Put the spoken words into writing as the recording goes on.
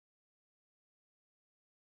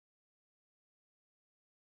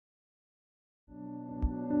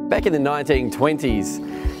Back in the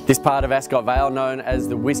 1920s, this part of Ascot Vale, known as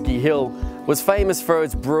the Whisky Hill, was famous for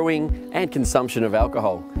its brewing and consumption of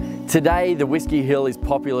alcohol. Today, the Whisky Hill is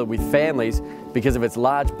popular with families because of its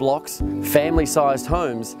large blocks, family-sized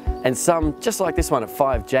homes, and some, just like this one at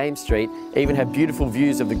 5 James Street, even have beautiful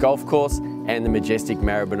views of the golf course and the majestic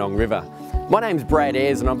Maribyrnong River. My name's Brad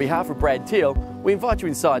Ayres, and on behalf of Brad Teal, we invite you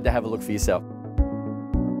inside to have a look for yourself.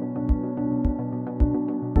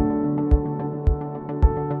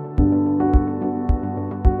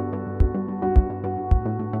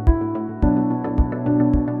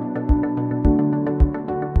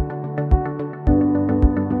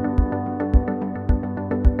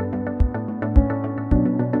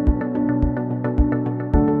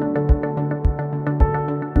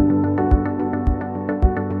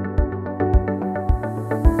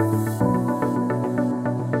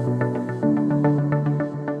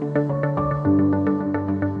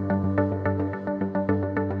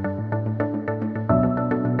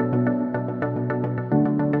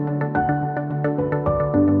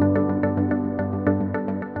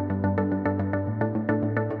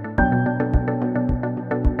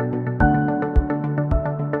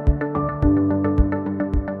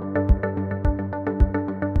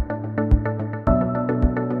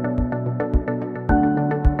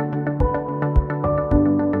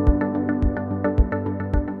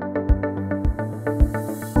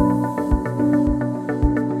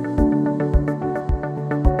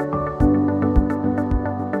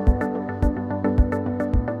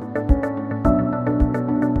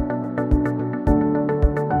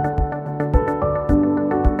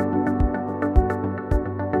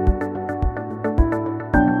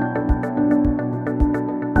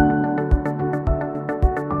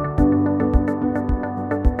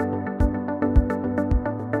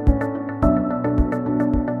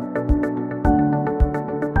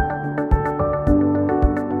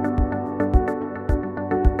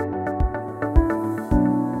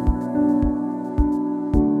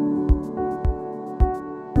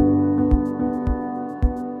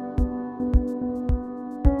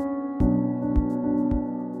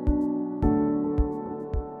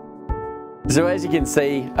 So as you can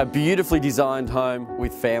see, a beautifully designed home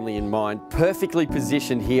with family in mind, perfectly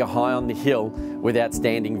positioned here high on the hill with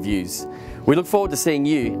outstanding views. We look forward to seeing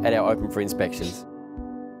you at our open for inspections.